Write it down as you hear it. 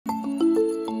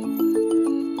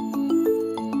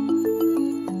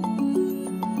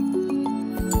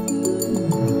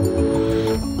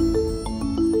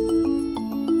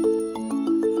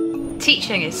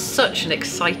Teaching is such an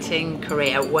exciting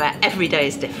career where every day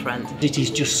is different. It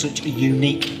is just such a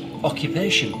unique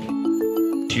occupation.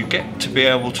 You get to be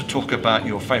able to talk about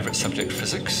your favourite subject,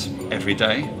 physics, every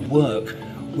day. Work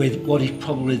with what is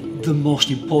probably the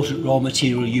most important raw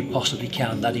material you possibly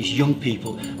can, that is young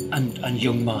people and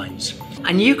young minds.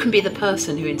 And you can be the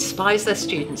person who inspires their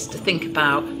students to think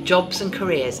about jobs and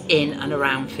careers in and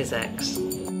around physics.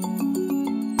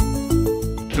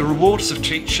 The rewards of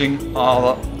teaching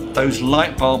are those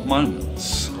light bulb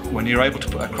moments when you're able to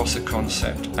put across a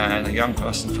concept and a young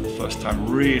person for the first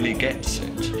time really gets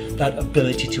it. That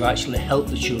ability to actually help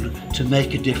the children to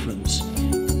make a difference.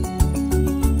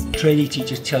 Trainee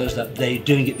teachers tell us that they're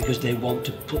doing it because they want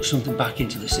to put something back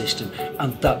into the system,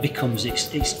 and that becomes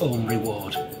its own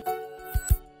reward. That's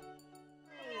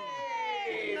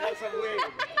a win.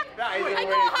 That is a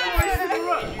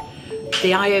win.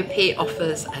 The IOP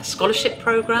offers a scholarship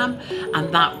programme,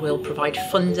 and that will provide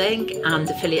funding and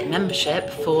affiliate membership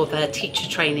for their teacher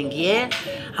training year.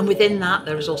 And within that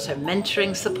there is also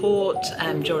mentoring support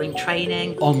during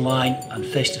training. Online and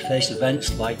face-to-face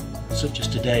events such as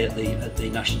today at the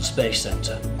National Space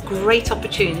Centre. Great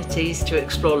opportunities to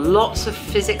explore lots of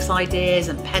physics ideas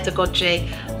and pedagogy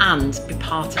and be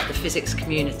part of the physics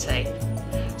community.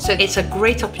 So it's a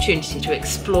great opportunity to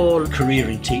explore Career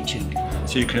in teaching.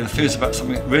 So you can enthuse about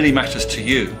something that really matters to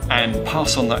you and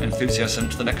pass on that enthusiasm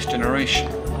to the next generation.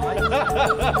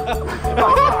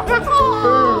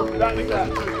 That's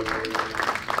exactly.